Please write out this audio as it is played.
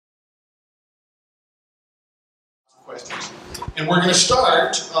questions. And we're going to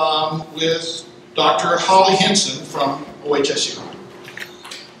start with Dr. Holly Hinson from OHSU.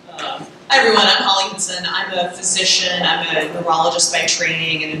 Hi everyone, I'm Holly Hinson. I'm a physician, I'm a neurologist by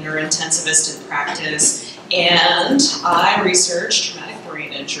training and a neurointensivist in practice, and I research traumatic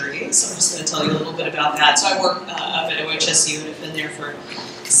brain injury, so I'm just going to tell you a little bit about that. So I work up at OHSU and have been there for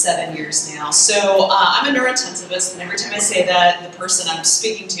 7 years now. So I'm a neurointensivist, and every time I say that, the person I'm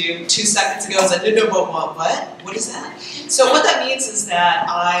speaking to 2 seconds ago is like, no, what? What is that? So what that means is that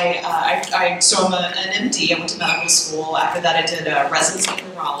so I'm an MD, I went to medical school. After that I did a residency in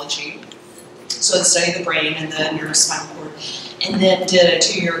neurology. So I studied the brain and the neurospinal cord, and then did a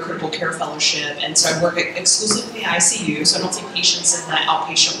 2-year critical care fellowship. And so I work exclusively in the ICU, so I don't see patients in the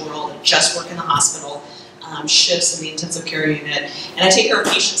outpatient world, I just work in the hospital, shifts in the intensive care unit. And I take care of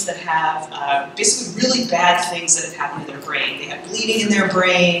patients that have basically really bad things that have happened in their brain. They have bleeding in their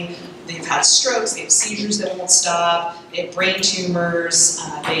brain, they've had strokes, they have seizures that won't stop, they have brain tumors,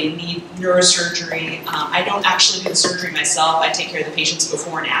 they need neurosurgery. I don't actually do the surgery myself, I take care of the patients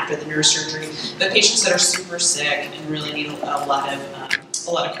before and after the neurosurgery, but patients that are super sick and really need a lot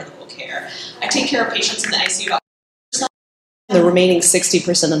of critical care. I take care of patients in the ICU. The remaining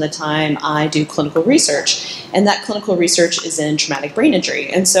 60% of the time I do clinical research, and that clinical research is in traumatic brain injury.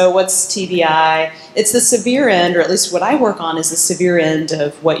 And so what's TBI? It's the severe end, or at least what I work on is the severe end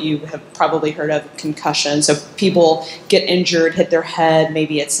of what you have probably heard of, concussion. So people get injured, hit their head,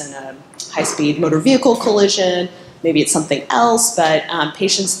 maybe it's in a high-speed motor vehicle collision, maybe it's something else, but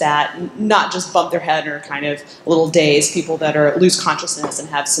patients that not just bump their head or kind of a little dazed, people that are lose consciousness and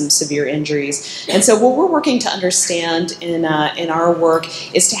have some severe injuries. And so what we're working to understand in our work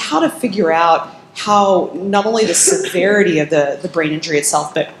is to how to figure out how not only the severity of the brain injury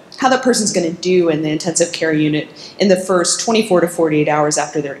itself, but how that person's going to do in the intensive care unit in the first 24 to 48 hours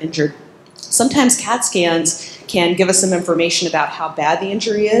after they're injured. Sometimes CAT scans can give us some information about how bad the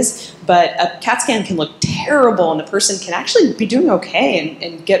injury is, but a CAT scan can look terrible and the person can actually be doing okay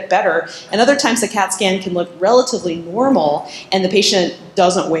and get better. And other times the CAT scan can look relatively normal and the patient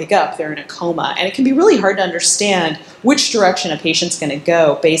doesn't wake up, they're in a coma. And it can be really hard to understand which direction a patient's going to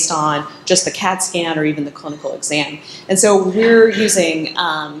go based on just the CAT scan or even the clinical exam. And so we're using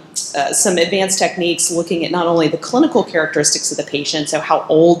some advanced techniques looking at not only the clinical characteristics of the patient, so how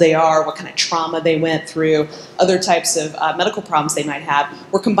old they are, what kind of trauma they went through, other types of medical problems they might have.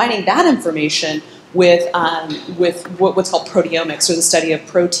 We're combining that information with what's called proteomics, or the study of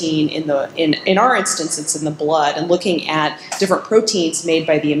protein in our instance it's in the blood, and looking at different proteins made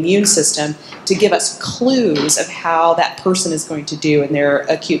by the immune system to give us clues of how that person is going to do in their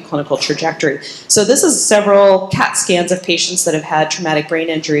acute clinical trajectory. So this is several CAT scans of patients that have had traumatic brain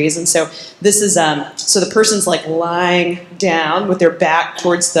injuries, and so this is so the person's like lying down with their back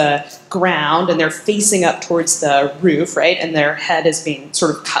towards the ground and they're facing up towards the roof, right? And their head is being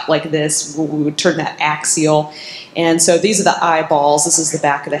sort of cut like this. We would turn that axial. And so these are the eyeballs. This is the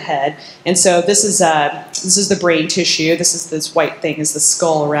back of the head. And so this is the brain tissue. This white thing is the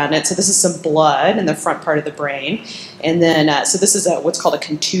skull around it. So this is some blood in the front part of the brain. And then so this is what's called a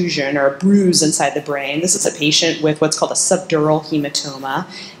contusion or a bruise inside the brain. This is a patient with what's called a subdural hematoma.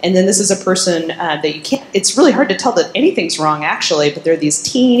 And then this is a person that you can't. It's really hard to tell that anything's wrong actually, but there are these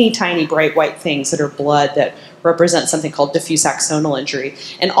teeny tiny bright white things that are blood that represent something called diffuse axonal injury.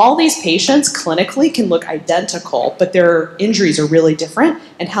 And all these patients clinically can look identical, but their injuries are really different,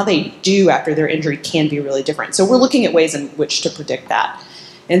 and how they do after their injury can be really different. So we're looking at ways in which to predict that.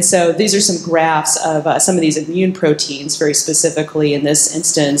 And so these are some graphs of some of these immune proteins, very specifically in this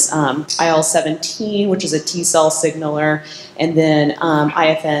instance, IL-17, which is a T cell signaler, and then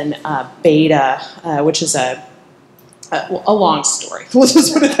IFN beta, which is a long story, we'll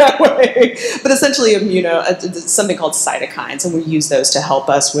just put it that way. But essentially it's something called cytokines, and we use those to help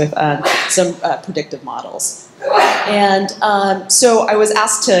us with some predictive models. And so I was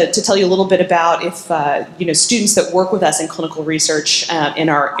asked to tell you a little bit about if students that work with us in clinical research in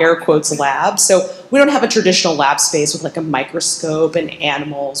our air quotes lab. So we don't have a traditional lab space with like a microscope and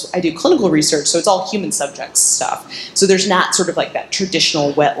animals. I do clinical research, so it's all human subjects stuff. So there's not sort of like that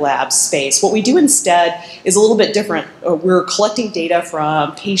traditional wet lab space. What we do instead is a little bit different. We're collecting data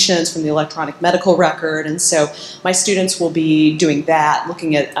from patients, from the electronic medical record, and so my students will be doing that,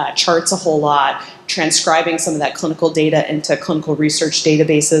 looking at charts a whole lot, transcribing some of that clinical data into clinical research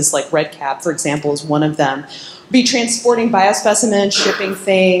databases, like REDCap, for example, is one of them. be transporting biospecimens, shipping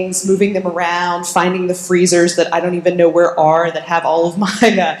things, moving them around, finding the freezers that I don't even know where are that have all of my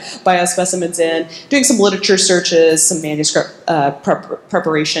biospecimens in, doing some literature searches, some manuscript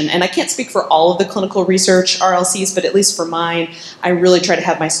preparation. And I can't speak for all of the clinical research RLCs, but at least for mine, I really try to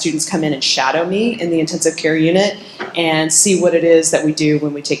have my students come in and shadow me in the intensive care unit and see what it is that we do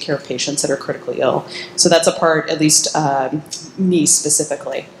when we take care of patients that are critically ill. So that's a part, at least me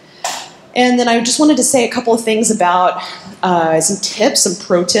specifically. And then I just wanted to say a couple of things about some tips, some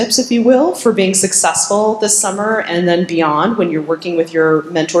pro tips, if you will, for being successful this summer and then beyond when you're working with your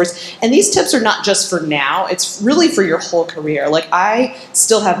mentors. And these tips are not just for now, it's really for your whole career. Like, I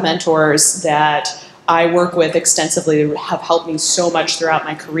still have mentors that I work with extensively that have helped me so much throughout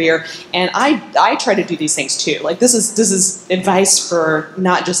my career, and I try to do these things too. Like, this is advice for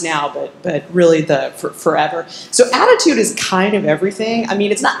not just now, but really for forever. So attitude is kind of everything. I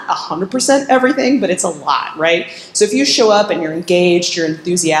mean, it's not 100% everything, but it's a lot, right? So if you show up and you're engaged, you're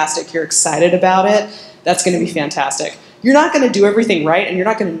enthusiastic, you're excited about it, that's going to be fantastic. You're not going to do everything right, and you're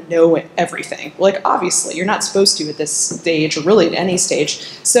not going to know everything. Like, obviously, you're not supposed to at this stage, or really at any stage.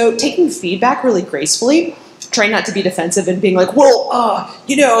 So taking feedback really gracefully, trying not to be defensive and being like, well,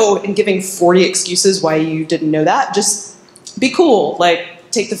 you know, and giving 40 excuses why you didn't know that. Just be cool. Like,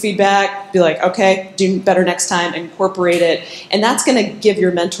 take the feedback, be like, okay, do better next time, incorporate it. And that's going to give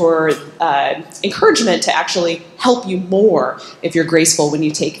your mentor encouragement to actually help you more if you're graceful when you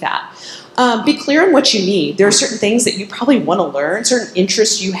take that. Be clear on what you need. There are certain things that you probably want to learn, certain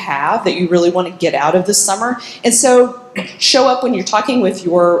interests you have that you really want to get out of this summer. And so show up when you're talking with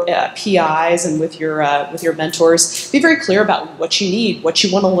your PIs and with your mentors. Be very clear about what you need, what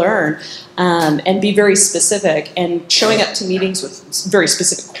you want to learn, and be very specific. And showing up to meetings with very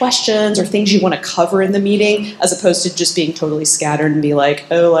specific questions or things you want to cover in the meeting, as opposed to just being totally scattered and be like,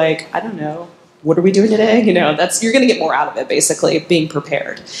 oh, like, I don't know. What are we doing today? You know, you're going to get more out of it, basically, being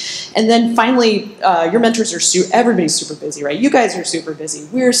prepared. And then finally, your mentors are everybody's super busy, right? You guys are super busy.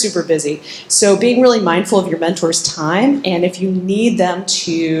 We're super busy. So being really mindful of your mentor's time, and if you need them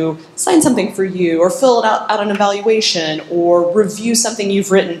to sign something for you or fill out an evaluation or review something you've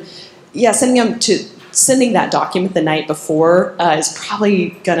written, yeah, sending that document the night before is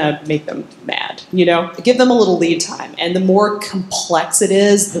probably gonna make them mad, you know? Give them a little lead time, and the more complex it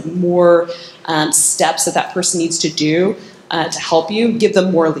is, the more steps that person needs to do to help you, give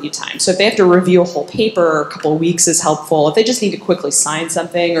them more lead time. So if they have to review a whole paper, a couple of weeks is helpful. If they just need to quickly sign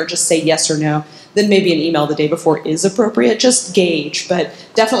something or just say yes or no, then maybe an email the day before is appropriate. Just gauge, but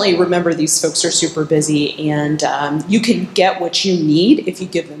definitely remember these folks are super busy, and you can get what you need if you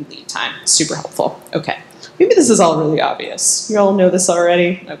give them lead time. Super helpful. Okay, maybe this is all really obvious. You all know this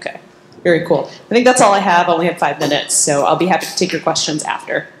already? Okay, very cool. I think that's all I have. I only have 5 minutes, so I'll be happy to take your questions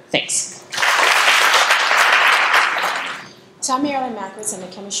after. Thanks. So I'm Marilyn Macris in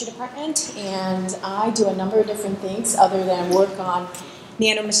the chemistry department, and I do a number of different things other than work on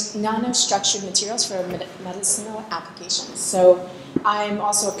nanostructured materials for medicinal applications. So I'm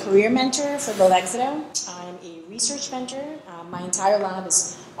also a career mentor for EXITO. I'm a research mentor. My entire lab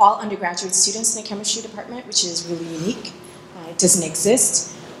is all undergraduate students in the chemistry department, which is really unique. It doesn't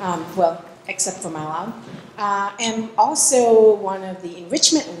exist, well, except for my lab. I'm also one of the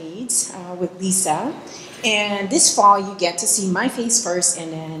enrichment leads with Lisa. And this fall, you get to see my face first,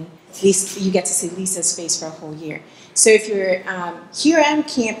 and then you get to see Lisa's face for a whole year. So if you're here on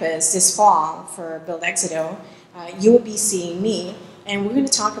campus this fall for EXITO, you will be seeing me, and we're going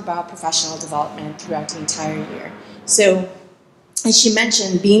to talk about professional development throughout the entire year. So, as she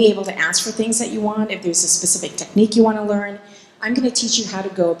mentioned, being able to ask for things that you want, if there's a specific technique you want to learn, I'm going to teach you how to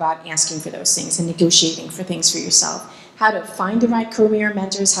go about asking for those things and negotiating for things for yourself, how to find the right career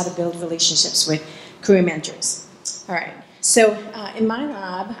mentors, how to build relationships with career mentors. All right, so in my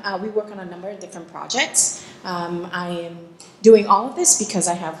lab, we work on a number of different projects. I am doing all of this because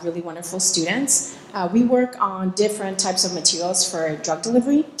I have really wonderful students. We work on different types of materials for drug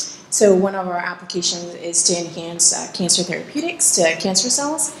delivery. So one of our applications is to enhance cancer therapeutics to cancer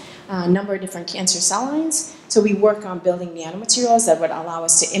cells, a number of different cancer cell lines. So we work on building nanomaterials that would allow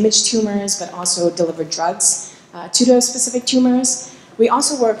us to image tumors, but also deliver drugs to those specific tumors. We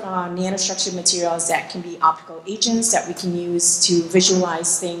also work on nanostructured materials that can be optical agents that we can use to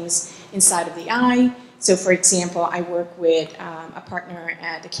visualize things inside of the eye. So for example, I work with a partner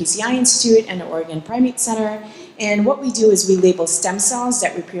at the KCI Institute and the Oregon Primate Center. And what we do is we label stem cells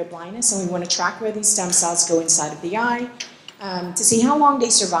that repair blindness, and we want to track where these stem cells go inside of the eye to see how long they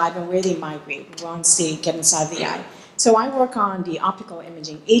survive and where they migrate once they get inside of the eye. So I work on the optical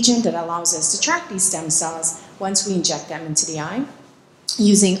imaging agent that allows us to track these stem cells once we inject them into the eye,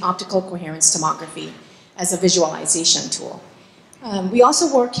 using optical coherence tomography as a visualization tool. We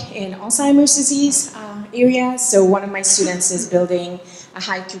also work in Alzheimer's disease area. So one of my students is building a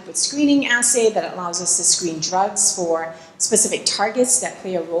high throughput screening assay that allows us to screen drugs for specific targets that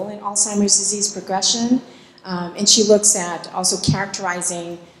play a role in Alzheimer's disease progression. And she looks at also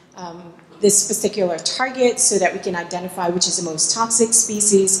characterizing this particular target so that we can identify which is the most toxic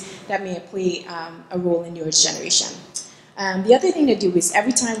species that may play a role in neurodegeneration. The other thing to do is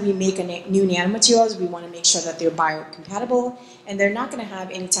every time we make new nanomaterials, we want to make sure that they're biocompatible and they're not going to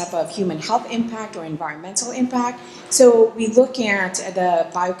have any type of human health impact or environmental impact. So we look at the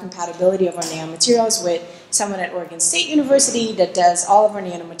biocompatibility of our nanomaterials with someone at Oregon State University that does all of our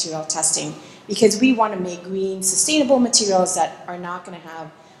nanomaterial testing, because we want to make green, sustainable materials that are not going to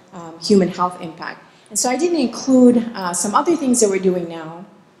have human health impact. And so I didn't include some other things that we're doing now.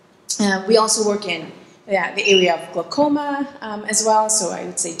 We also work in the area of glaucoma as well, so I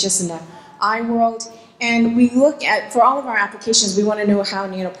would say just in the eye world. And we look at, for all of our applications, we want to know how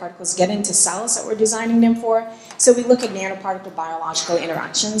nanoparticles get into cells that we're designing them for. So we look at nanoparticle biological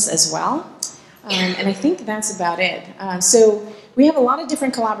interactions as well. And I think that's about it. So we have a lot of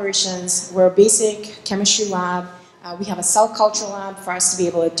different collaborations. We're a basic chemistry lab. We have a cell culture lab for us to be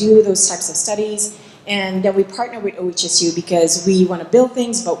able to do those types of studies. And then we partner with OHSU because we want to build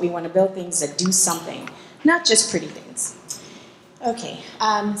things, but we want to build things that do something, not just pretty things. Okay,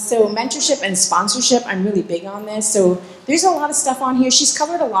 so mentorship and sponsorship, I'm really big on this. So there's a lot of stuff on here. She's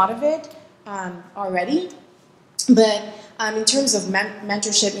covered a lot of it already. But in terms of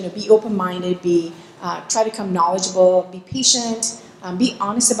mentorship, be open-minded, try to become knowledgeable, be patient, be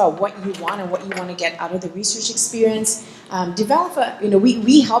honest about what you want and what you want to get out of the research experience. Develop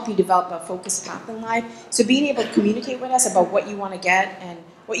we help you develop a focused path in life. So being able to communicate with us about what you want to get and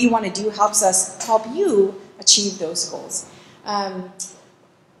what you want to do helps us help you achieve those goals.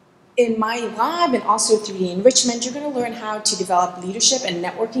 In my lab and also through the enrichment, you're going to learn how to develop leadership and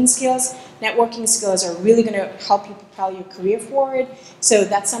networking skills. Networking skills are really going to help you propel your career forward. So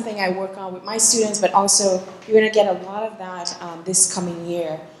that's something I work on with my students, but also you're going to get a lot of that this coming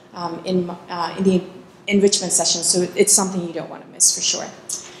year in the enrichment session. So it's something you don't want to miss for sure.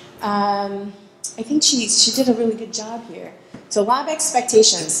 I think she did a really good job here. So lab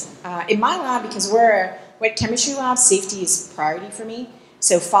expectations. In my lab, because we're a wet chemistry lab, safety is priority for me.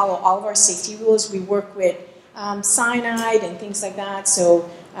 So follow all of our safety rules. We work with cyanide and things like that. So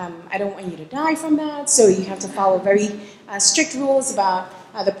I don't want you to die from that. So you have to follow very strict rules about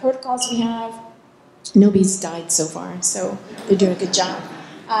the protocols we have. Nobody's died so far, so they're doing a good job.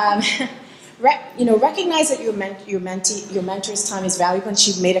 Recognize that your mentor's time is valuable. And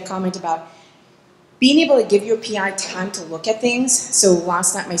she made a comment about being able to give your PI time to look at things. So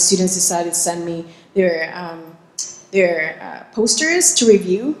last night my students decided to send me their posters to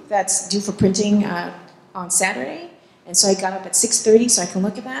review that's due for printing on Saturday. And so I got up at 6:30 so I can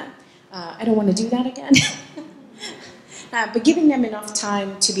look at that. I don't want to do that again. But giving them enough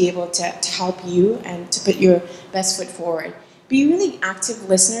time to be able to help you and to put your best foot forward. Be really active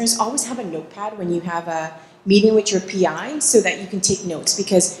listeners. Always have a notepad when you have a meeting with your PI so that you can take notes,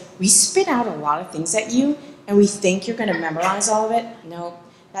 because we spit out a lot of things at you and we think you're going to memorize all of it. No,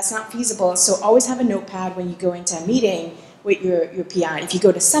 that's not feasible. So always have a notepad when you go into a meeting with your PI. If you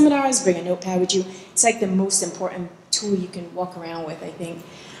go to seminars, bring a notepad with you. It's like the most important tool you can walk around with, I think.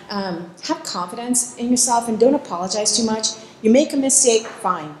 Have confidence in yourself and don't apologize too much. You make a mistake,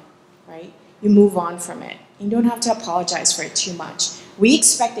 fine, right? You move on from it. You don't have to apologize for it too much. We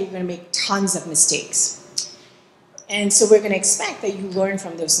expect that you're going to make tons of mistakes. And so we're going to expect that you learn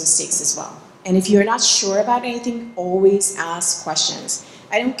from those mistakes as well. And if you're not sure about anything, always ask questions.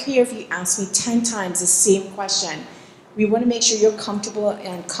 I don't care if you ask me 10 times the same question. We want to make sure you're comfortable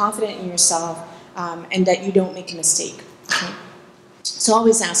and confident in yourself and that you don't make a mistake. Okay? So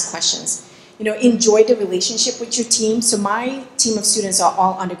always ask questions. Enjoy the relationship with your team. So my team of students are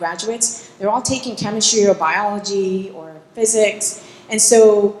all undergraduates. They're all taking chemistry or biology or physics. And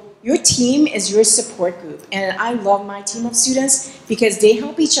so your team is your support group. And I love my team of students because they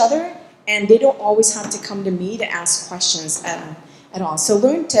help each other and they don't always have to come to me to ask questions at all. So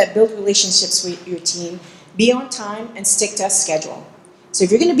learn to build relationships with your team, be on time, and stick to a schedule. So if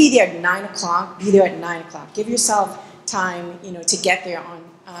you're going to be there at 9 o'clock, be there at 9 o'clock. Give yourself time, to get there on,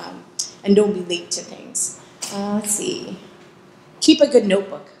 and don't be late to things. Let's see. Keep a good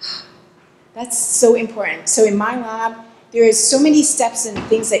notebook. That's so important. So in my lab, there is so many steps and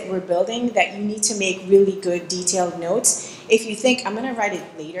things that we're building that you need to make really good detailed notes. If you think, I'm going to write it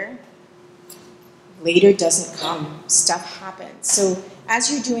later, later doesn't come. Stuff happens. So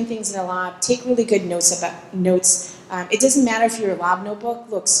as you're doing things in the lab, take really good notes about notes. It doesn't matter if your lab notebook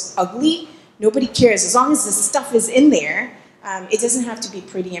looks ugly. Nobody cares. As long as the stuff is in there, it doesn't have to be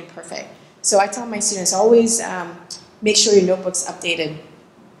pretty and perfect. So I tell my students, always make sure your notebook's updated.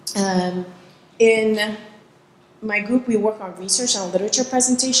 In my group, we work on research and literature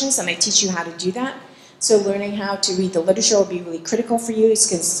presentations, and I teach you how to do that. So learning how to read the literature will be really critical for you. It's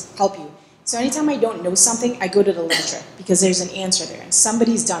going to help you. So anytime I don't know something, I go to the literature because there's an answer there. And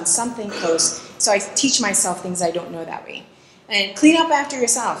somebody's done something close. So I teach myself things I don't know that way. And clean up after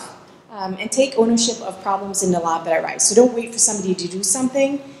yourself. And take ownership of problems in the lab that arise. So don't wait for somebody to do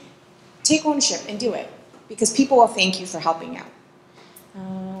something. Take ownership and do it. Because people will thank you for helping out.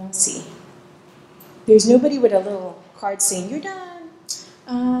 Let's see. There's nobody with a little card saying, you're done.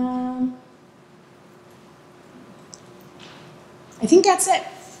 I think that's it.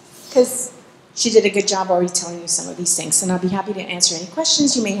 Because she did a good job already telling you some of these things. And I'll be happy to answer any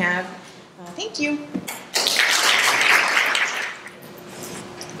questions you may have. Thank you.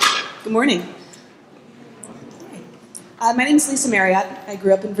 Good morning. My name is Lisa Marriott. I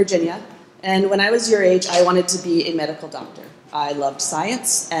grew up in Virginia. And when I was your age, I wanted to be a medical doctor. I loved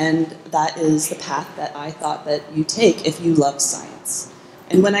science, and that is the path that I thought that you take if you love science.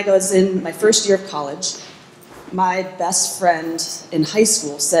 And when I was in my first year of college, my best friend in high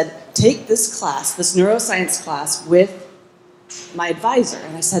school said, take this class, this neuroscience class, with my advisor.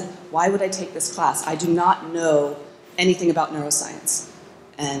 And I said, why would I take this class? I do not know anything about neuroscience.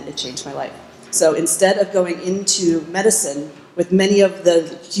 And it changed my life. So instead of going into medicine with many of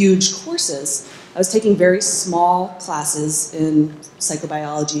the huge courses, I was taking very small classes in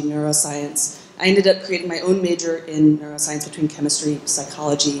psychobiology, neuroscience. I ended up creating my own major in neuroscience between chemistry,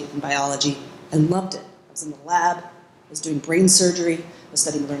 psychology, and biology. I loved it. I was in the lab, I was doing brain surgery, I was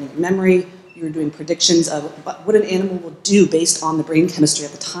studying learning and memory. We were doing predictions of what an animal will do based on the brain chemistry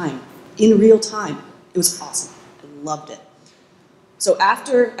at the time, in real time. It was awesome. I loved it. So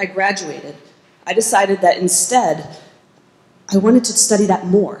after I graduated, I decided that instead, I wanted to study that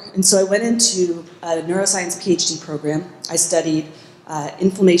more. And so I went into a neuroscience PhD program. I studied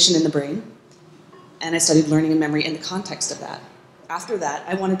inflammation in the brain, and I studied learning and memory in the context of that. After that,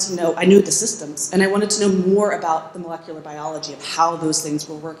 I wanted to know, I knew the systems, and I wanted to know more about the molecular biology of how those things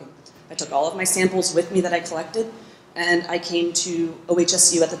were working. I took all of my samples with me that I collected, and I came to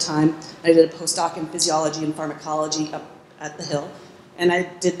OHSU at the time. I did a postdoc in physiology and pharmacology up at the Hill, and I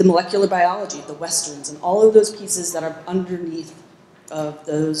did the molecular biology, the westerns, and all of those pieces that are underneath of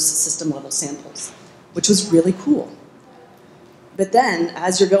those system-level samples, which was really cool. But then,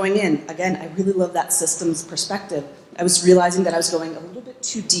 as you're going in, again, I really love that systems perspective. I was realizing that I was going a little bit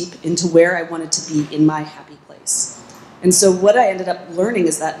too deep into where I wanted to be in my happy place. And so what I ended up learning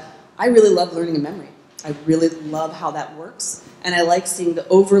is that I really love learning and memory. I really love how that works. And I like seeing the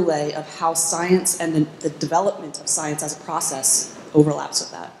overlay of how science and the development of science as a process overlaps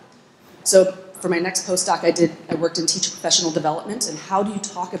with that. So for my next postdoc I worked in teacher professional development, and how do you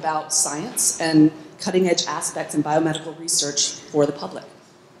talk about science and cutting edge aspects in biomedical research for the public.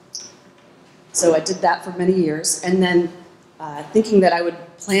 So I did that for many years, and then thinking that I would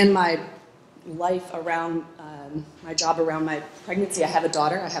plan my life around my job around my pregnancy. I have a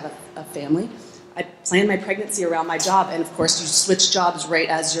daughter, I have a family. I planned my pregnancy around my job, and of course you switch jobs right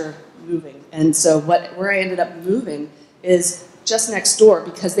as you're moving. And so where I ended up moving is just next door,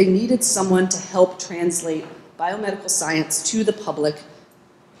 because they needed someone to help translate biomedical science to the public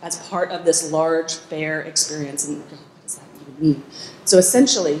as part of this large fair experience. And what does that even mean? So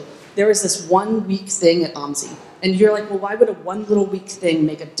essentially, there was this 1 week thing at OMSI. And you're like, well, why would a one little week thing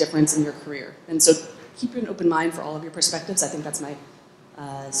make a difference in your career? And so keep an open mind for all of your perspectives. I think that's my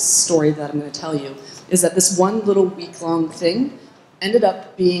story that I'm going to tell you, is that this one little week-long thing ended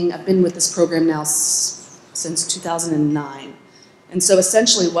up being, I've been with this program now since 2009. And so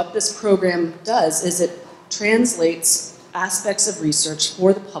essentially what this program does is it translates aspects of research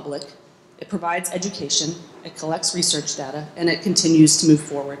for the public. It provides education, it collects research data, and it continues to move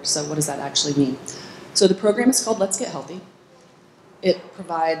forward. So what does that actually mean? So the program is called Let's Get Healthy. It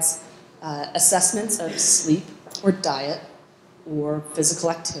provides assessments of sleep or diet or physical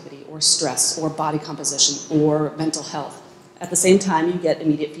activity or stress or body composition or mental health. At the same time, you get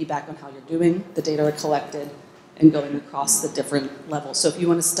immediate feedback on how you're doing. The data are collected and going across the different levels. So if you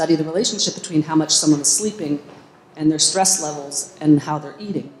want to study the relationship between how much someone is sleeping and their stress levels and how they're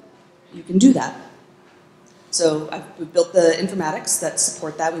eating, you can do that. So we've built the informatics that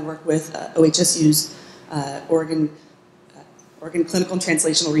support that. We work with OHSU's Oregon Clinical and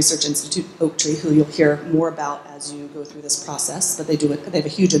Translational Research Institute, Oak Tree, who you'll hear more about as you go through this process, but they have a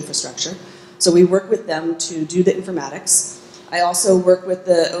huge infrastructure. So we work with them to do the informatics. I also work with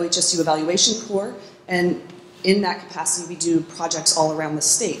the OHSU Evaluation Corps, and in that capacity, we do projects all around the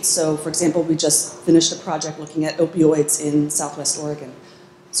state. So, for example, we just finished a project looking at opioids in Southwest Oregon.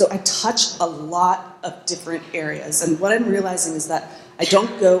 So I touch a lot of different areas, and what I'm realizing is that I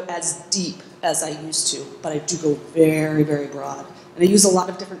don't go as deep as I used to, but I do go very, very broad. And I use a lot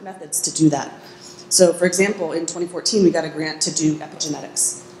of different methods to do that. So, for example, in 2014, we got a grant to do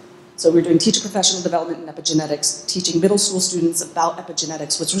epigenetics. So we're doing teacher professional development in epigenetics, teaching middle school students about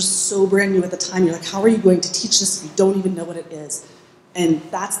epigenetics, which was so brand new at the time. You're like, how are you going to teach this if you don't even know what it is? And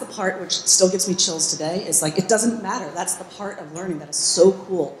that's the part which still gives me chills today, is like, it doesn't matter. That's the part of learning that is so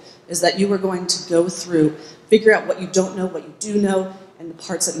cool, is that you are going to go through, figure out what you don't know, what you do know, and the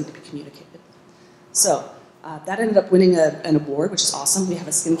parts that need to be communicated. So that ended up winning an award, which is awesome. We have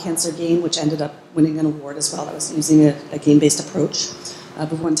a skin cancer game, which ended up winning an award as well. That was using a game-based approach.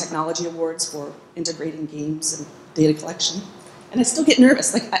 We've won technology awards for integrating games and data collection. And I still get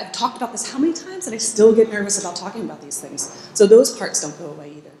nervous. Like, I've talked about this how many times, and I still get nervous about talking about these things. So those parts don't go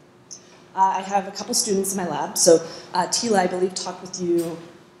away either. I have a couple students in my lab. So Tila, I believe, talked with you,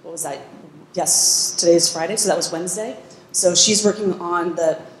 what was that? Yes, today is Friday, so that was Wednesday. So she's working on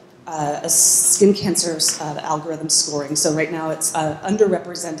the skin cancer algorithm scoring. So right now it's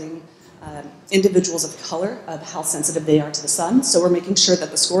underrepresenting individuals of color, of how sensitive they are to the sun. So we're making sure that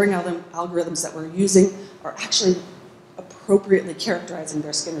the scoring algorithms that we're using are actually appropriately characterizing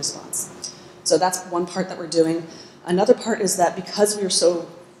their skin response. So that's one part that we're doing. Another part is that because we are so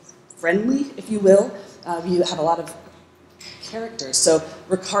friendly, if you will, we have a lot of characters. So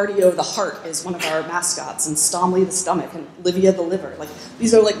Ricardio the heart is one of our mascots, and Stomley the stomach, and Livia the liver. Like,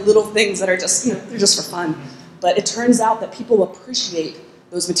 these are like little things that are just, you know, they're just for fun. But it turns out that people appreciate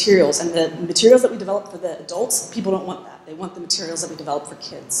those materials, and the materials that we develop for the adults, people don't want that. They want the materials that we develop for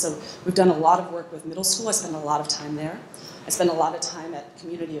kids. So we've done a lot of work with middle school. I spend a lot of time there. I spend a lot of time at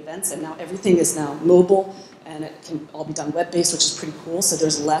community events, and now everything is now mobile, and it can all be done web-based, which is pretty cool. So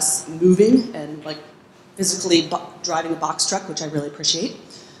there's less moving and like physically driving a box truck, which I really appreciate.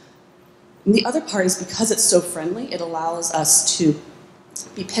 And the other part is because it's so friendly, it allows us to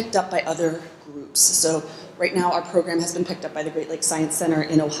be picked up by other groups. So right now our program has been picked up by the Great Lakes Science Center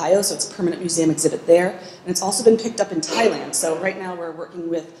in Ohio, so it's a permanent museum exhibit there. And it's also been picked up in Thailand. So right now we're working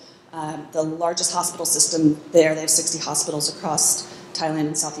with the largest hospital system there. They have 60 hospitals across Thailand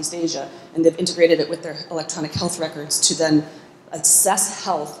and Southeast Asia, and they've integrated it with their electronic health records to then assess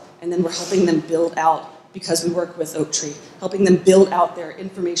health, and then we're helping them build out, because we work with Oak Tree, helping them build out their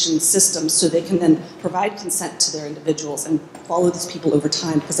information systems so they can then provide consent to their individuals and follow these people over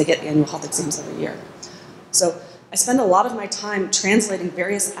time, because they get annual health exams every year. So I spend a lot of my time translating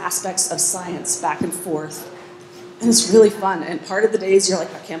various aspects of science back and forth, and it's really fun. And part of the days you're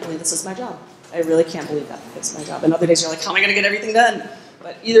like, I can't believe this is my job. I really can't believe that it's my job. And other days you're like, how am I gonna get everything done?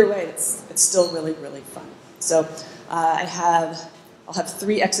 But either way, it's still really, really fun. So I'll have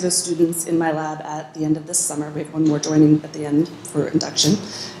 3 EXITO students in my lab at the end of this summer. We have one more joining at the end for induction.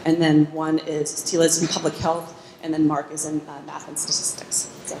 And then one is, Tila's in public health, and then Mark is in math and statistics.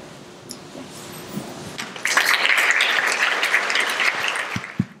 So, yeah.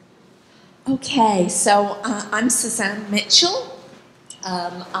 Okay, so I'm Suzanne Mitchell.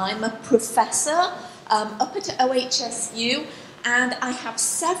 I'm a professor up at OHSU, and I have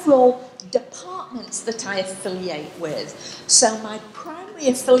several departments that I affiliate with. So my primary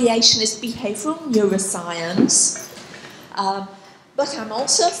affiliation is behavioral neuroscience, but I'm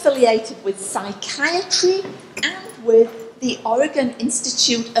also affiliated with psychiatry and with the Oregon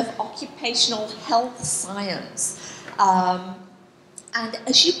Institute of Occupational Health Science. And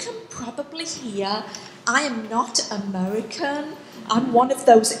as you can probably hear, I am not American. I'm one of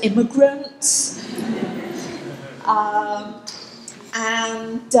those immigrants.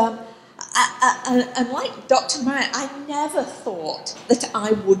 And like Dr. Murray, I never thought that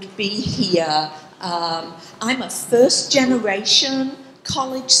I would be here. I'm a first-generation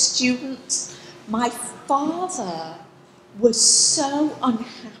college student. My father was so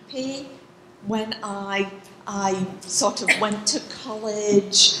unhappy when I sort of went to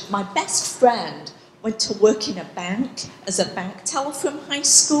college. My best friend went to work in a bank as a bank teller from high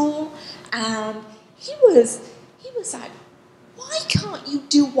school, and he was like, why can't you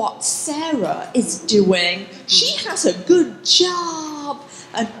do what Sarah is doing? She has a good job,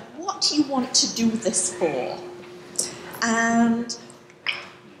 and what do you want to do this for? And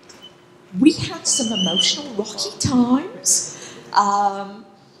we had some emotional, rocky times,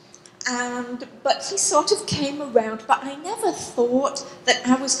 but he sort of came around, but I never thought that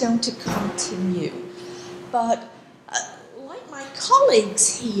I was going to continue. But like my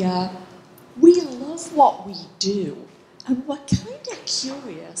colleagues here, we love what we do. and we're kind of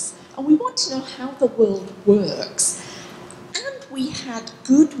curious, and we want to know how the world works. And we had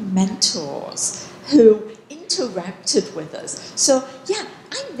good mentors who interacted with us. So yeah,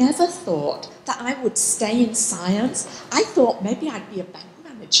 I never thought that I would stay in science. I thought maybe I'd be a bank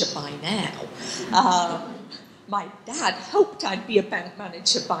manager by now. My dad hoped I'd be a bank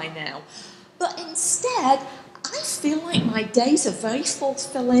manager by now. But instead, I feel like my days are very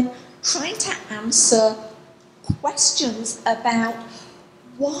fulfilling, trying to answer questions about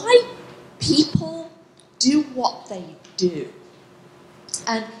why people do what they do.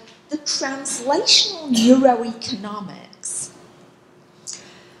 And the translational neuroeconomics,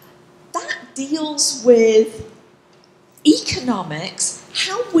 that deals with economics,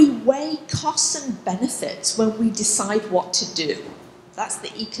 how we weigh costs and benefits when we decide what to do. That's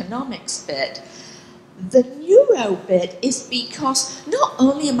the economics bit. The neuro bit is because not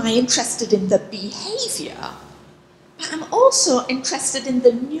only am I interested in the behavior, but I'm also interested in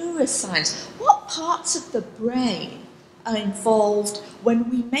the neuroscience. What parts of the brain are involved when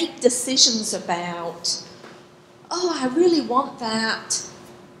we make decisions about, oh, I really want that,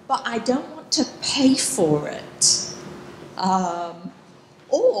 but I don't want to pay for it.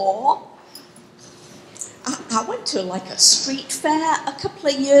 Or I went to like a street fair a couple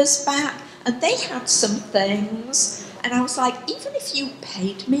of years back, and they had some things, and I was like, even if you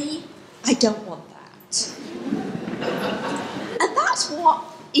paid me, I don't want that. And that's what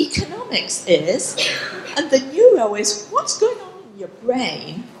economics is, and the neuro is what's going on in your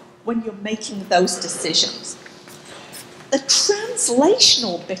brain when you're making those decisions. The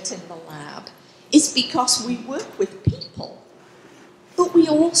translational bit in the lab is because we work with people, but we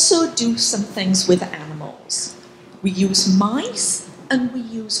also do some things with animals. We use mice and we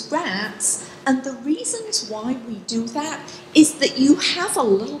use rats, and the reasons why we do that is that you have a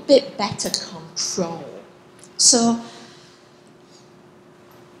little bit better control. So,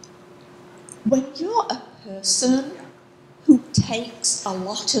 when you're a person who takes a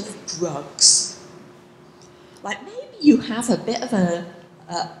lot of drugs, like maybe you have a bit of a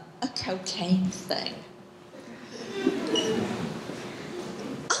cocaine thing,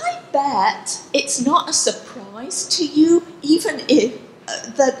 I bet it's not a surprise to you, even if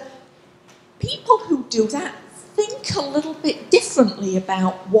that people who do that think a little bit differently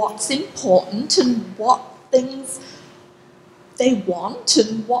about what's important and what things they want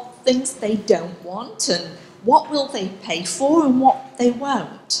and what things they don't want and what will they pay for and what they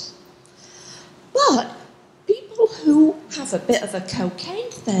won't. But people who have a bit of a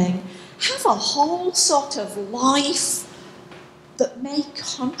cocaine thing have a whole sort of life that may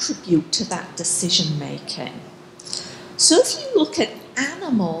contribute to that decision making. So if you look at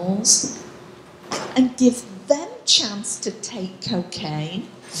animals and give them a chance to take cocaine,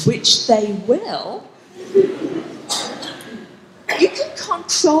 which they will, you can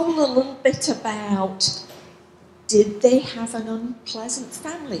control a little bit about, did they have an unpleasant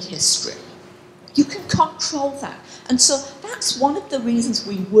family history? You can control that. And so that's one of the reasons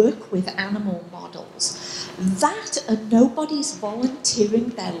we work with animal models. That and nobody's volunteering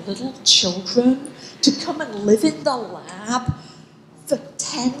their little children to come and live in the lab for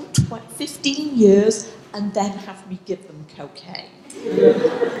 10, 20, 15 years and then have me give them cocaine.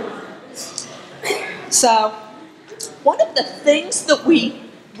 So one of the things that we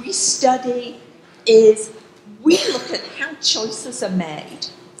study is we look at how choices are made.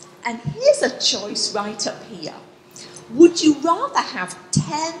 And here's a choice right up here. Would you rather have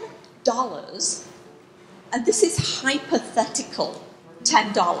 $10, and this is hypothetical,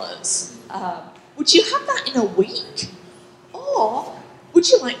 $10, would you have that in a week? Or would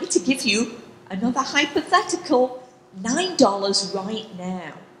you like me to give you another hypothetical $9 right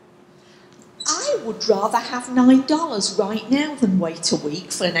now? I would rather have $9 right now than wait a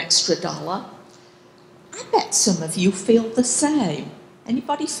week for an extra $1. I bet some of you feel the same.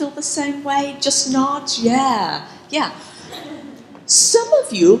 Anybody feel the same way? Just nod? Yeah. Some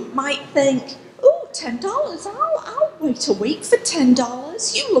of you might think, oh, $10, I'll wait a week for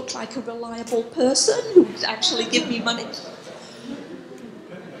 $10. You look like a reliable person who'd actually give me money.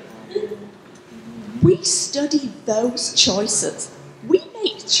 We study those choices. We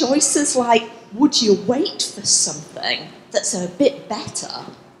make choices like, would you wait for something that's a bit better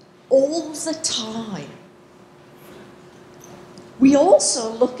all the time? We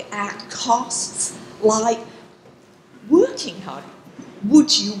also look at costs like working hard.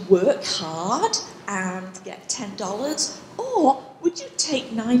 Would you work hard and get $10? Or would you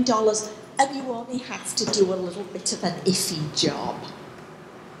take $9 and you only have to do a little bit of an iffy job?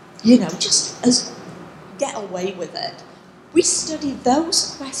 You know, just as get away with it. We study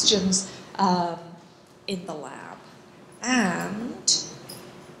those questions in the lab. And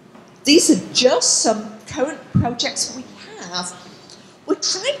these are just some current projects we have. We're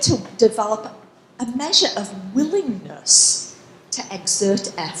trying to develop a measure of willingness to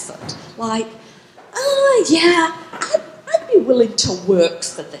exert effort. Like, oh yeah, I'd be willing to work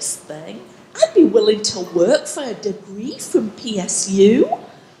for this thing. I'd be willing to work for a degree from PSU.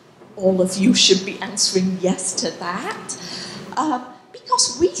 All of you should be answering yes to that.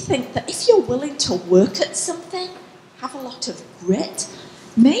 Because we think that if you're willing to work at something, have a lot of grit,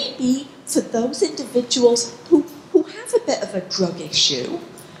 maybe for those individuals who have a bit of a drug issue,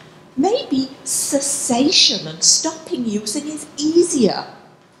 maybe cessation and stopping using is easier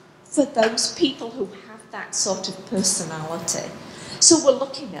for those people who have that sort of personality. So we're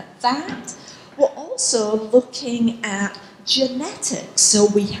looking at that. We're also looking at genetics. So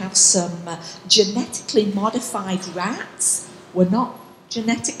we have some genetically modified rats. We're not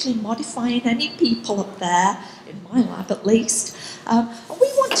genetically modifying any people up there, in my lab at least. And we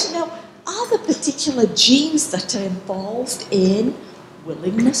want to know, are there particular genes that are involved in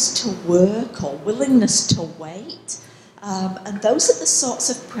willingness to work or willingness to wait? And those are the sorts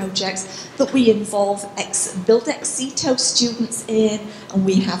of projects that we build EXITO students in, and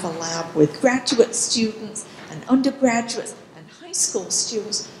we have a lab with graduate students and undergraduates and high school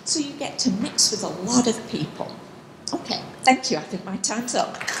students, so you get to mix with a lot of people. Okay, thank you. I think my time's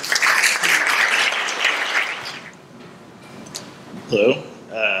up. Hello,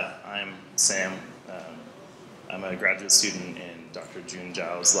 I'm Sam. I'm a graduate student in Dr. June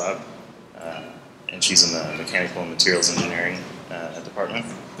Zhao's lab, and she's in the Mechanical and Materials Engineering department.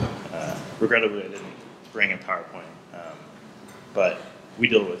 Regrettably, I didn't bring a PowerPoint, but we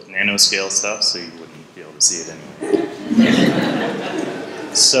deal with nanoscale stuff, so you wouldn't be able to see it anyway.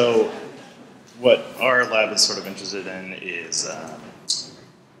 So what our lab is sort of interested in is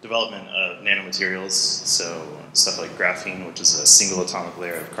development of nanomaterials, so stuff like graphene, which is a single atomic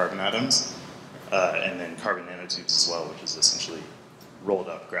layer of carbon atoms, and then carbon nanotubes as well, which is essentially rolled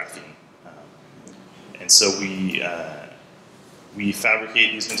up graphene. And so we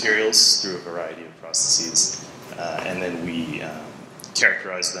fabricate these materials through a variety of processes, and then we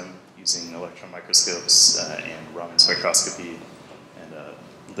characterize them using electron microscopes and Raman spectroscopy and a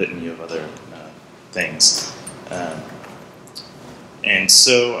litany of other things. And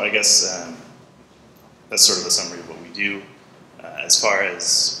so I guess that's sort of a summary of what we do. As far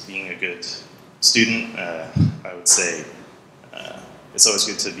as being a good student, I would say it's always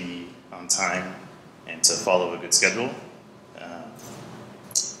good to be on time and to follow a good schedule,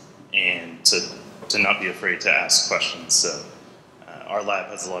 and to not be afraid to ask questions. So our lab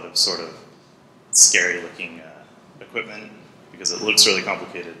has a lot of sort of scary looking equipment because it looks really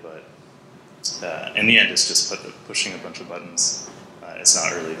complicated, but in the end it's just pushing a bunch of buttons. It's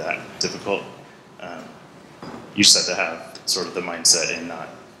not really that difficult. You just have to have sort of the mindset and not,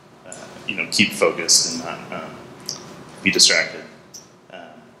 keep focused and not be distracted.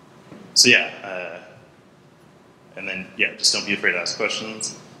 So yeah, and then just don't be afraid to ask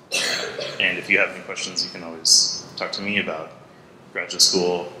questions. And if you have any questions, you can always talk to me about graduate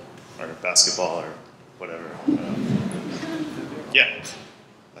school or basketball or whatever. Yeah,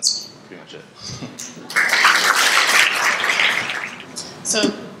 that's pretty much it. So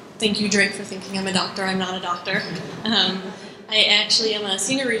thank you, Drake, for thinking I'm a doctor. I'm not a doctor. I actually am a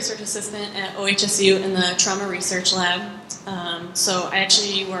senior research assistant at OHSU in the trauma research lab. So I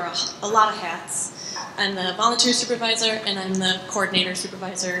actually wear a lot of hats. I'm the volunteer supervisor and I'm the coordinator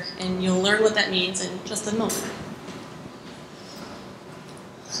supervisor, and you'll learn what that means in just a moment.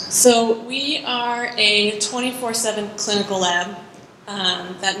 So we are a 24/7 clinical lab.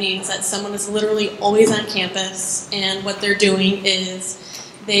 That means that someone is literally always on campus, and what they're doing is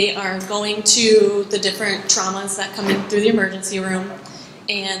they are going to the different traumas that come in through the emergency room,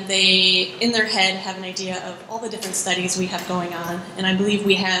 and they, in their head, have an idea of all the different studies we have going on. And I believe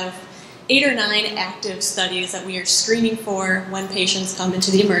we have 8 or 9 active studies that we are screening for when patients come into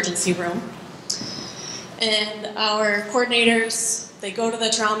the emergency room. And our coordinators, they go to the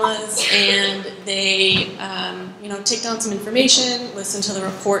traumas and they take down some information, listen to the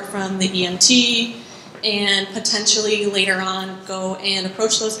report from the EMT, and potentially later on go and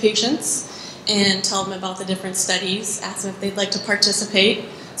approach those patients and tell them about the different studies, ask them if they'd like to participate.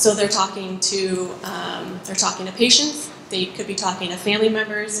 So they're talking to patients. They could be talking to family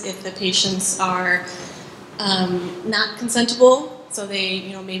members if the patients are not consentable. So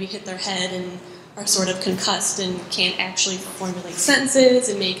they maybe hit their head and are sort of concussed and can't actually formulate sentences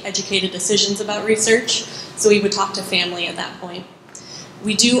and make educated decisions about research. So we would talk to family at that point.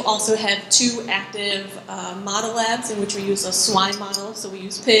 We do also have 2 active model labs in which we use a swine model, so we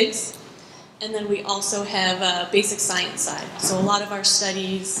use pigs. And then we also have a basic science side. So a lot of our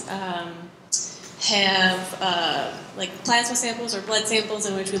studies have like plasma samples or blood samples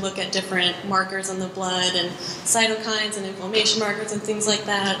in which we look at different markers in the blood and cytokines and inflammation markers and things like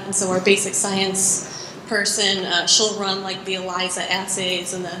that. And so our basic science person, she'll run like the ELISA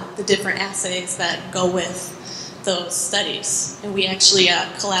assays and the different assays that go with those studies. And we actually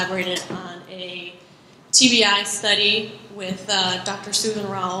collaborated on a TBI study with Dr. Susan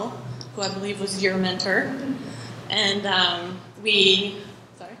Rowell, who I believe was your mentor. And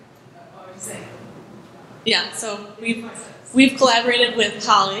so we've collaborated with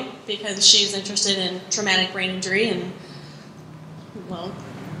Holly because she's interested in traumatic brain injury, and well,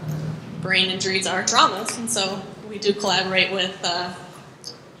 brain injuries are traumas, and so we do collaborate with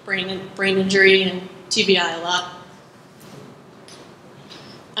brain injury and TBI a lot.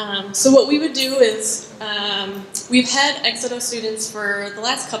 So what we would do is, we've had EXITO students for the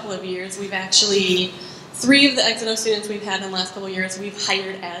last couple of years. We've actually, 3 of the EXITO students we've had in the last couple of years, we've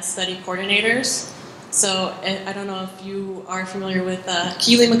hired as study coordinators. So I don't know if you are familiar with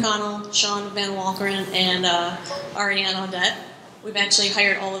Keely McConnell, Sean Van Walkeren, and Ariane Audette. We've actually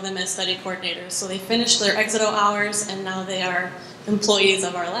hired all of them as study coordinators. So they finished their EXITO hours, and now they are employees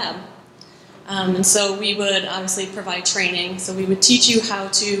of our lab. And so we would obviously provide training. So we would teach you how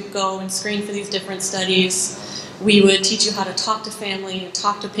to go and screen for these different studies. We would teach you how to talk to family and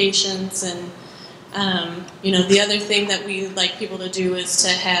talk to patients. And the other thing that we like people to do is to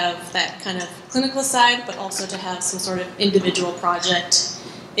have that kind of clinical side, but also to have some sort of individual project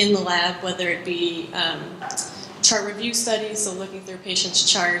in the lab, whether it be chart review studies, so looking through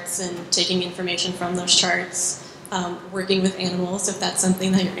patients' charts and taking information from those charts, working with animals if that's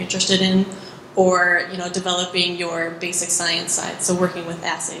something that you're interested in, or developing your basic science side, so working with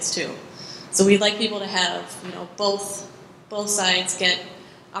assays too. So we'd like people to have both sides get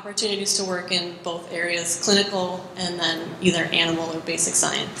opportunities to work in both areas, clinical and then either animal or basic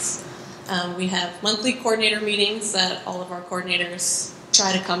science. We have monthly coordinator meetings that all of our coordinators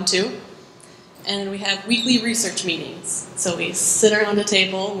try to come to. And we have weekly research meetings. So we sit around a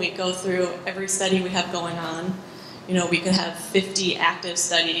table and we go through every study we have going on. We could have 50 active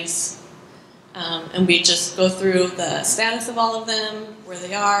studies. And we just go through the status of all of them, where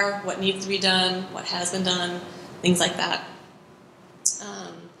they are, what needs to be done, what has been done, things like that.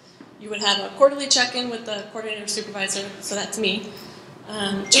 You would have a quarterly check-in with the coordinator supervisor, so that's me,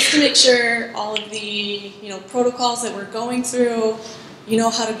 just to make sure all of the protocols that we're going through,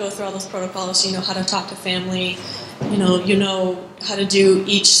 how to go through all those protocols, how to talk to family, you know how to do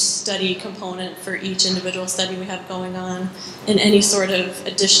each study component for each individual study we have going on, and any sort of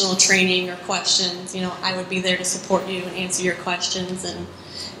additional training or questions, I would be there to support you and answer your questions, and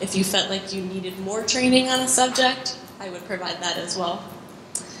if you felt like you needed more training on a subject, I would provide that as well.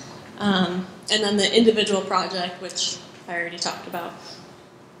 And then the individual project, which I already talked about.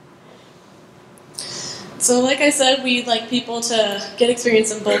 So like I said, we'd like people to get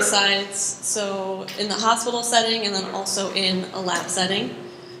experience in both sides, so in the hospital setting and then also in a lab setting.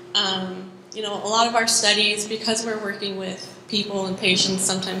 A lot of our studies, because we're working with people and patients,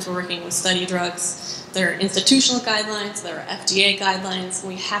 sometimes we're working with study drugs. There are institutional guidelines, there are FDA guidelines, and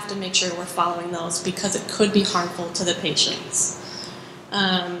we have to make sure we're following those because it could be harmful to the patients.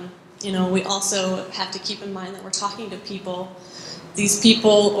 We also have to keep in mind that we're talking to people. These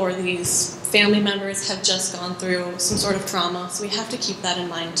people or these family members have just gone through some sort of trauma, so we have to keep that in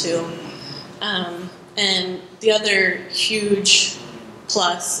mind too. And the other huge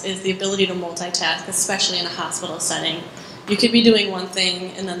plus is the ability to multitask, especially in a hospital setting. You could be doing one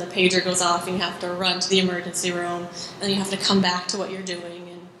thing and then the pager goes off and you have to run to the emergency room and you have to come back to what you're doing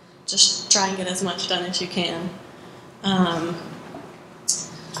and just try and get as much done as you can.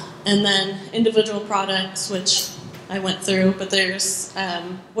 And then individual products, which I went through, but there's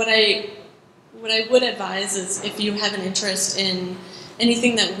what I would advise is if you have an interest in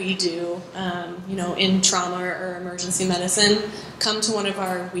anything that we do, in trauma or emergency medicine, come to one of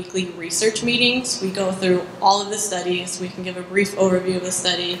our weekly research meetings. We go through all of the studies. We can give a brief overview of the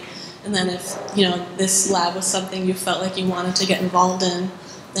study, and then if this lab was something you felt like you wanted to get involved in,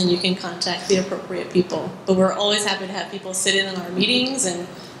 then you can contact the appropriate people. But we're always happy to have people sit in on our meetings and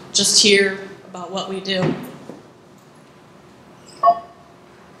just hear about what we do.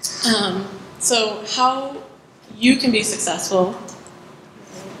 So how you can be successful,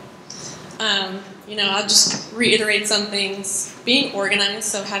 I'll just reiterate some things. Being organized,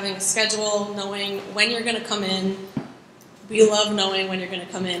 so having a schedule, knowing when you're going to come in. We love knowing when you're going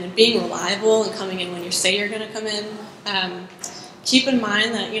to come in, and being reliable and coming in when you say you're going to come in. Keep in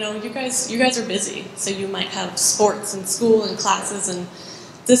mind that you guys are busy, so you might have sports and school and classes and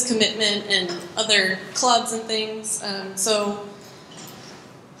this commitment and other clubs and things. So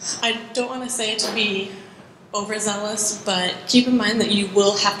I don't want to say to be overzealous, but keep in mind that you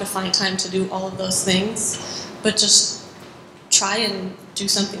will have to find time to do all of those things, but just try and do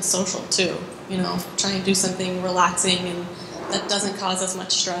something social too, you know, try and do something relaxing and that doesn't cause as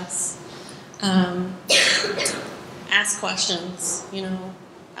much stress. Ask questions, you know,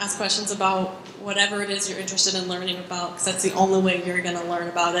 ask questions about whatever it is you're interested in learning about, because that's the only way you're going to learn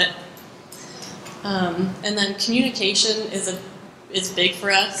about it. And then communication is big for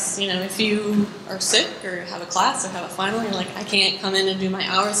us. You know, if you are sick or have a class or have a final, you're like, I can't come in and do my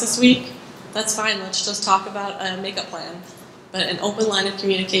hours this week, that's fine, let's just talk about a makeup plan. But an open line of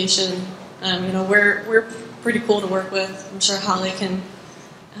communication, you know, we're pretty cool to work with. I'm sure Holly can,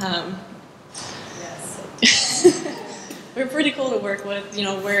 yes. We're pretty cool to work with. You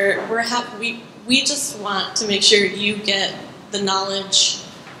know, we're happy, we just want to make sure you get the knowledge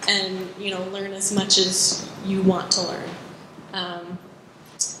and, you know, learn as much as you want to learn.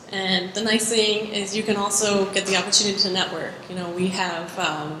 And the nice thing is you can also get the opportunity to network. You know, we have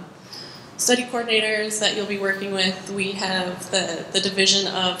study coordinators that you'll be working with. We have the Division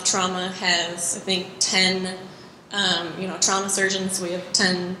of Trauma has, I think, 10 you know, trauma surgeons. We have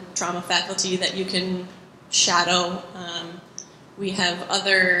 10 trauma faculty that you can shadow. We have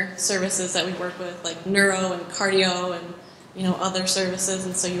other services that we work with, like neuro and cardio and, you know, other services.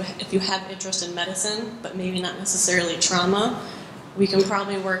 And so if you have interest in medicine, but maybe not necessarily trauma, we can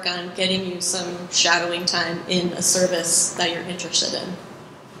probably work on getting you some shadowing time in a service that you're interested in.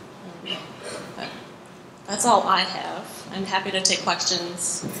 But that's all I have. I'm happy to take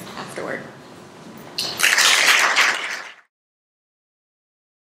questions afterward.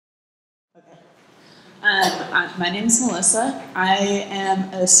 My name is Melissa. I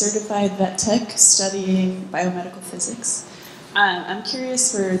am a certified vet tech studying biomedical physics. I'm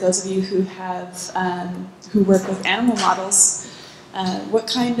curious, for those of you who have who work with animal models, what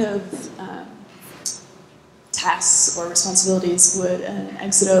kind of tasks or responsibilities would an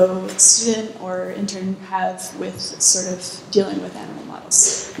EXITO student or intern have with sort of dealing with animal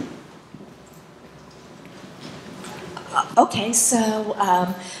models? Okay, so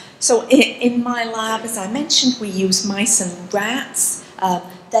in my lab, as I mentioned, we use mice and rats.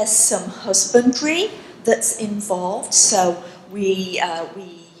 There's some husbandry that's involved, so we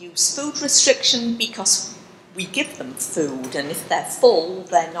use food restriction because we give them food, and if they're full,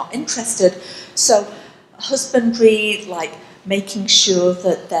 they're not interested. So husbandry, like making sure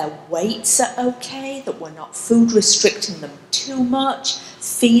that their weights are okay, that we're not food restricting them too much,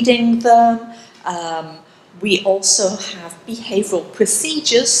 feeding them. We also have behavioural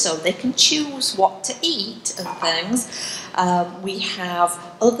procedures so they can choose what to eat and things. We have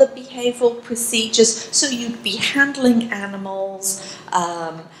other behavioural procedures, so you'd be handling animals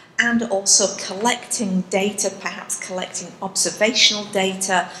and also collecting data, perhaps collecting observational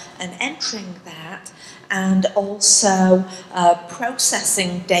data and entering that, and also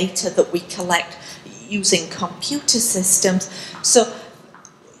processing data that we collect using computer systems. So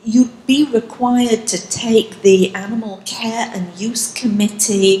you'd be required to take the Animal Care and Use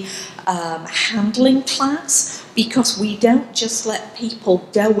Committee handling class, because we don't just let people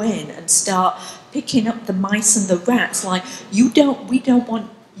go in and start picking up the mice and the rats. Like, we don't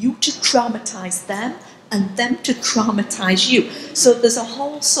want you to traumatize them and them to traumatize you. So there's a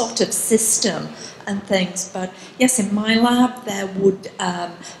whole sort of system and things. But yes, in my lab there would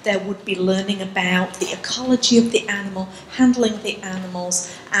be learning about the ecology of the animal, handling the animals,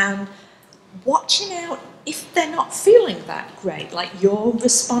 and watching out if they're not feeling that great. Like, your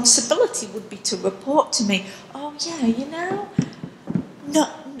responsibility would be to report to me, oh yeah, you know,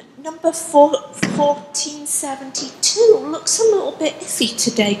 number 1472 looks a little bit iffy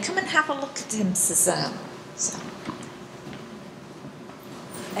today. Come and have a look at him, Suzanne. So,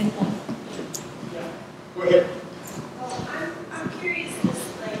 anyone? Go ahead. Well, I'm curious,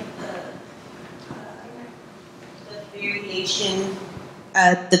 just like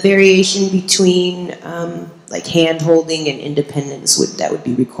the variation between like hand holding and independence that would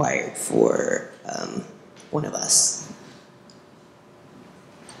be required for one of us.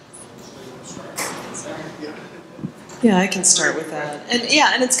 Yeah, I can start with that, and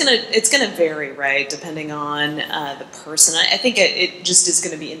yeah, and it's gonna vary, right, depending on the person. I think it just is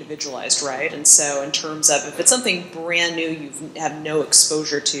going to be individualized, right? And so, in terms of if it's something brand new you have no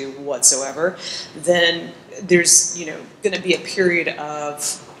exposure to whatsoever, then there's going to be a period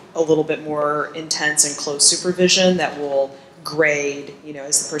of a little bit more intense and close supervision that will grade, you know,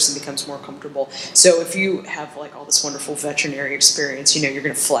 as the person becomes more comfortable. So if you have like all this wonderful veterinary experience, you know, you're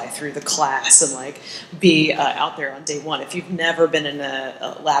going to fly through the class and like be out there on day one. If you've never been in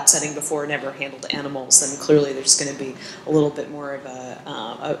a lab setting before, never handled animals, then clearly there's going to be a little bit more of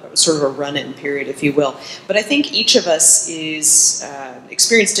a sort of a run-in period, if you will. But I think each of us is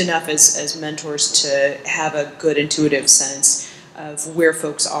experienced enough as mentors to have a good intuitive sense of where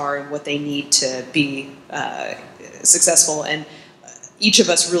folks are and what they need to be successful, and each of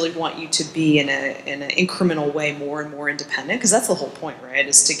us really want you to be in an incremental way more and more independent, because that's the whole point, right,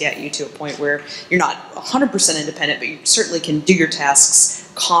 is to get you to a point where you're not 100% independent, but you certainly can do your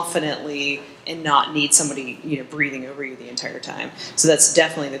tasks confidently and not need somebody, you know, breathing over you the entire time. So that's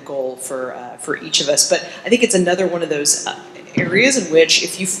definitely the goal for each of us. But I think it's another one of those areas in which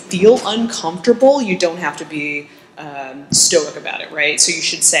if you feel uncomfortable, you don't have to be stoic about it, right? So you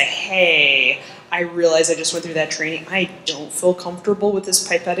should say, hey, I realize I just went through that training. I don't feel comfortable with this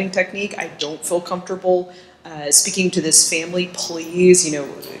pipetting technique. I don't feel comfortable speaking to this family. Please, you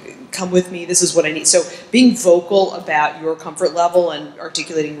know, come with me. This is what I need. So being vocal about your comfort level and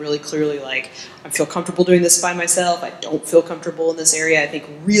articulating really clearly, like, I feel comfortable doing this by myself. I don't feel comfortable in this area, I think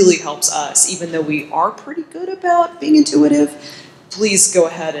really helps us, even though we are pretty good about being intuitive. Please go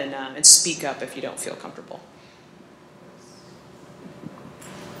ahead and speak up if you don't feel comfortable.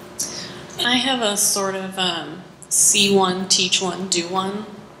 I have a sort of see one, teach one, do one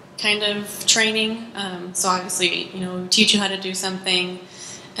kind of training. So obviously, you know, teach you how to do something,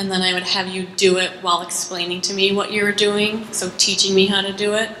 and then I would have you do it while explaining to me what you were doing. So teaching me how to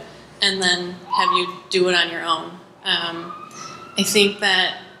do it, and then have you do it on your own. I think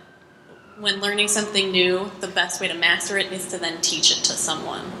that when learning something new, the best way to master it is to then teach it to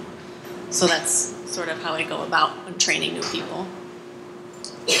someone. So that's sort of how I go about when training new people.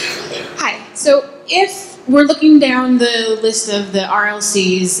 Hi. So if we're looking down the list of the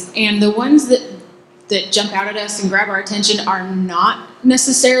RLCs and the ones that jump out at us and grab our attention are not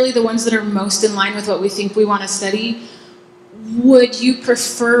necessarily the ones that are most in line with what we think we want to study, would you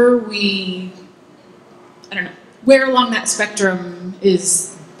prefer I don't know, where along that spectrum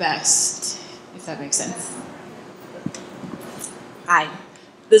is best, if that makes sense? Hi,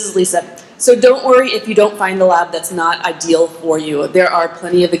 this is Lisa. So don't worry if you don't find the lab that's not ideal for you. There are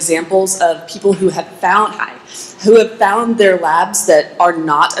plenty of examples of people who have found their labs that are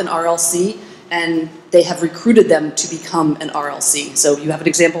not an RLC, and they have recruited them to become an RLC. So you have an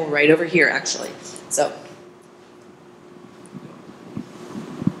example right over here, actually. So.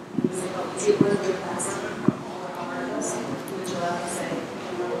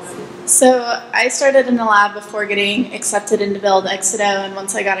 So I started in the lab before getting accepted into build EXITO, and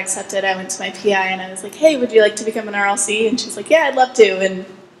once I got accepted, I went to my PI and I was like, hey, would you like to become an RLC? And she's like, yeah, I'd love to, and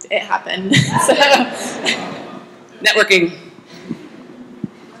it happened. So. Networking.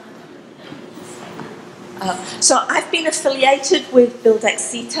 So I've been affiliated with Build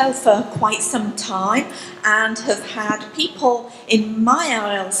EXITO for quite some time and have had people in my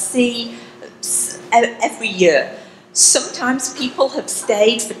RLC every year. Sometimes people have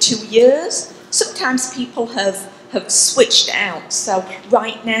stayed for 2 years, sometimes people have switched out. So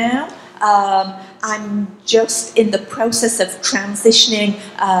right now I'm just in the process of transitioning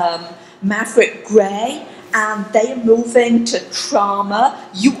Maverick Gray, and they are moving to trauma.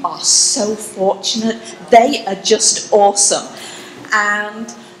 You are so fortunate. They are just awesome.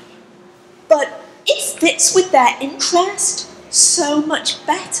 But it fits with their interest so much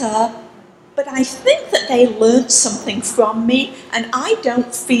better. But I think that they learned something from me, and I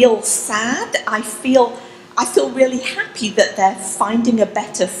don't feel sad. I feel really happy that they're finding a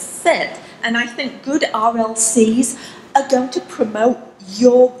better fit. And I think good RLCs are going to promote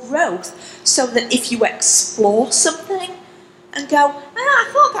your growth, so that if you explore something and go, I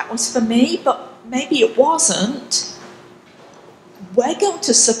thought that was for me, but maybe it wasn't, we're going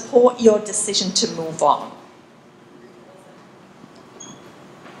to support your decision to move on.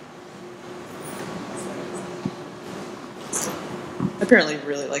 I apparently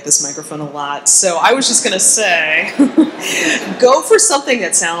really like this microphone a lot, so I was just going to say, go for something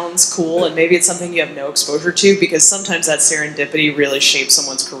that sounds cool, and maybe it's something you have no exposure to, because sometimes that serendipity really shapes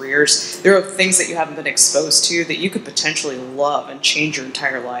someone's careers. There are things that you haven't been exposed to that you could potentially love and change your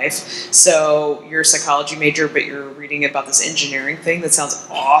entire life. So you're a psychology major, but you're reading about this engineering thing that sounds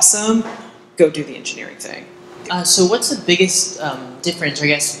awesome. Go do the engineering thing. So what's the biggest difference, or I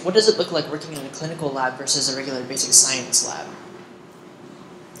guess, what does it look like working in a clinical lab versus a regular basic science lab?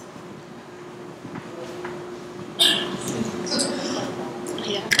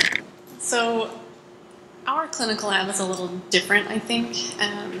 Yeah. So our clinical lab is a little different, I think,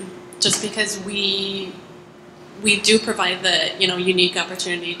 just because we we do provide the unique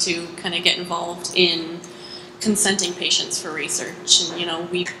opportunity to kind of get involved in consenting patients for research, and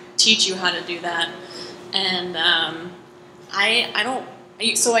we teach you how to do that. And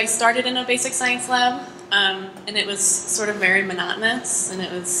so I started in a basic science lab, and it was sort of very monotonous, and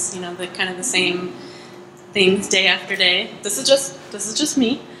it was the kind of the same things day after day. This is just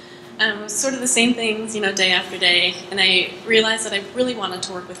me. It was sort of the same things, day after day, and I realized that I really wanted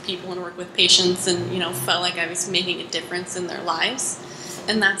to work with people and work with patients, and felt like I was making a difference in their lives,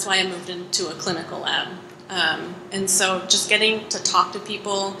 and that's why I moved into a clinical lab. And so just getting to talk to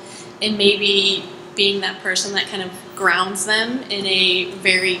people and maybe being that person that kind of grounds them in a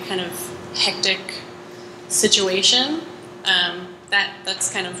very kind of hectic situation, that's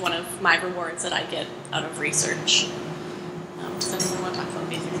kind of one of my rewards that I get out of research. Does anyone want to talk about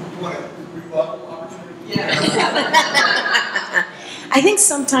basic science? You want to rebuttal opportunity? Yeah. I think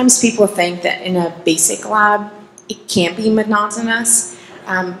sometimes people think that in a basic lab, it can't be monotonous.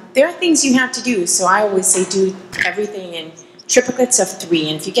 There are things you have to do, so I always say do everything in triplets of 3,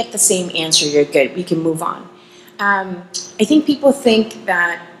 and if you get the same answer, you're good. We can move on. I think people think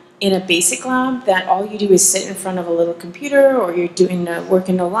that in a basic lab that all you do is sit in front of a little computer, or you're doing work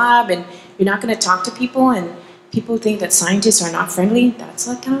in the lab and you're not going to talk to people, and people think that scientists are not friendly. That's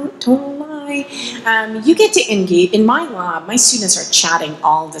a total lie. You get to engage. In my lab, my students are chatting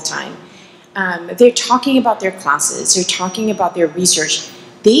all the time. They're talking about their classes, they're talking about their research.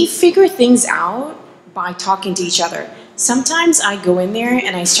 They figure things out by talking to each other. Sometimes I go in there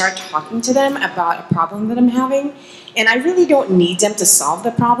and I start talking to them about a problem that I'm having, and I really don't need them to solve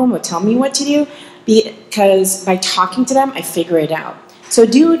the problem or tell me what to do, because by talking to them, I figure it out. So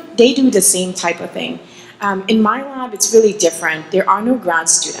they do the same type of thing. In my lab, it's really different. There are no grad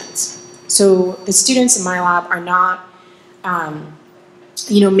students. So the students in my lab are not,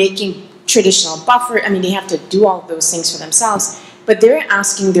 making traditional buffer. I mean, they have to do all of those things for themselves, but they're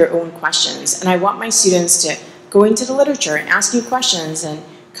asking their own questions. And I want my students to go into the literature and ask new questions and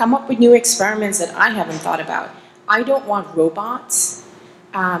come up with new experiments that I haven't thought about. I don't want robots.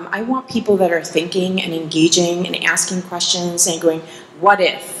 I want people that are thinking and engaging and asking questions and going, what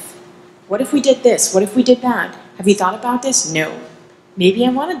if? What if we did this? What if we did that? Have you thought about this? No. Maybe I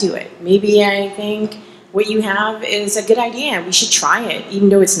want to do it. Maybe I think what you have is a good idea and we should try it, even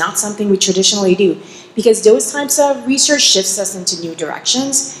though it's not something we traditionally do. Because those types of research shifts us into new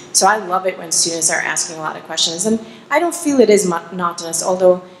directions. So I love it when students are asking a lot of questions. And I don't feel it is monotonous,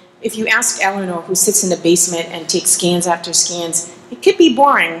 although if you ask Eleanor, who sits in the basement and takes scans after scans, it could be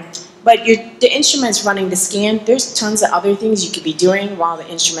boring. But the instrument's running the scan. There's tons of other things you could be doing while the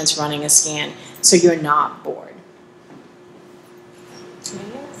instrument's running a scan, so you're not bored.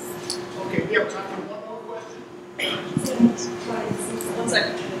 Okay, we have time for one more question. 1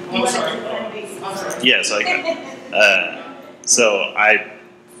 second. I'm sorry. Yeah, so I,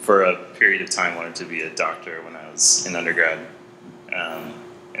 for a period of time, wanted to be a doctor when I was in undergrad.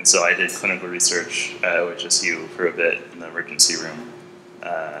 And so I did clinical research at OHSU for a bit in the emergency room.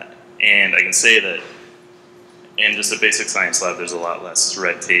 And I can say that in just a basic science lab, there's a lot less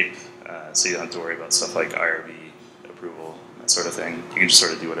red tape, so you don't have to worry about stuff like IRB approval, that sort of thing. You can just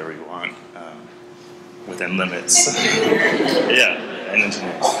sort of do whatever you want within limits. Yeah, and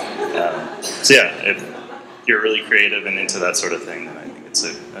engineering. So yeah, if you're really creative and into that sort of thing, then I think it's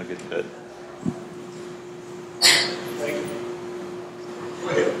a good fit. Thank you. Go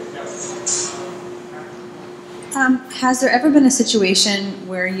ahead. Has there ever been a situation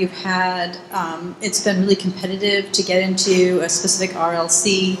where you've had, it's been really competitive to get into a specific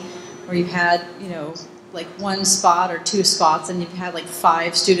RLC, or you've had, like 1 spot or 2 spots, and you've had like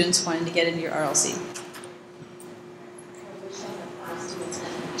 5 students wanting to get into your RLC?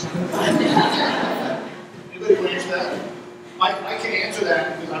 Anybody want to answer that? I can answer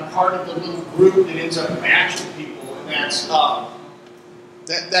that because I'm part of the little group that ends up matching people, and that's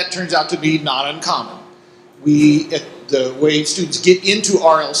that turns out to be not uncommon. The way students get into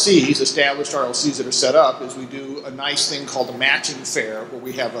RLCs, established RLCs that are set up, is we do a nice thing called a matching fair, where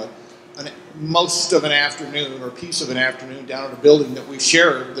we have most of an afternoon or a piece of an afternoon down in a building that we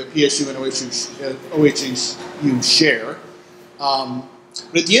share, the PSU and OHSU share.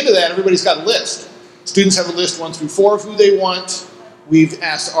 But at the end of that, everybody's got a list. Students have a list 1 through 4 of who they want. We've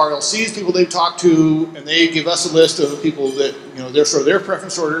asked RLCs, people they've talked to, and they give us a list of the people that, they're sort of their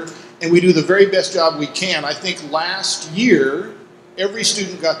preference order. And we do the very best job we can. I think last year, every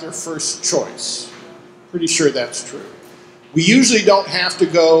student got their first choice. Pretty sure that's true. We usually don't have to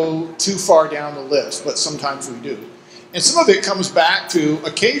go too far down the list, but sometimes we do. And some of it comes back to,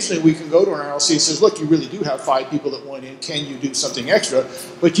 occasionally we can go to an RLC and says, look, you really do have 5 people that went in, can you do something extra?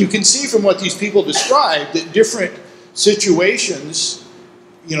 But you can see from what these people described that different situations,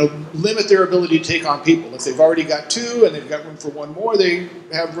 you know, limit their ability to take on people. If they've already got 2 and they've got room for 1 more, they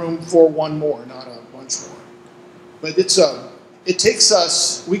have room for 1 more, not a bunch more. But it takes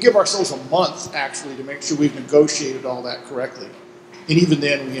us, we give ourselves a month actually to make sure we've negotiated all that correctly. And even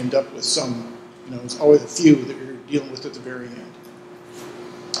then we end up with some, you know, it's always a few that you're dealing with at the very end.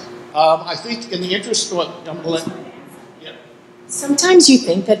 I think in the interest of what, I'm going to let, yeah. Sometimes you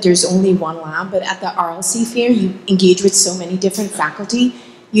think that there's only one lab, but at the RLC fair, you engage with so many different faculty.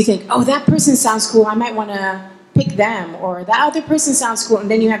 You think, oh, that person sounds cool, I might want to pick them, or that other person sounds cool, and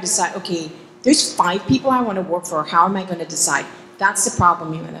then you have to decide, okay, there's 5 people I want to work for, how am I going to decide? That's the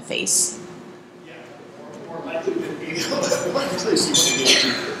problem you're going to face. Yeah, more likely than being one place you want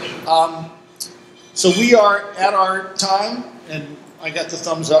to go to. So we are at our time, and I got the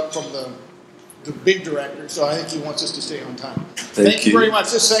thumbs up from the big director, so I think he wants us to stay on time. Thank you very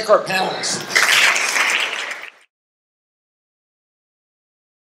much. Let's thank our panelists.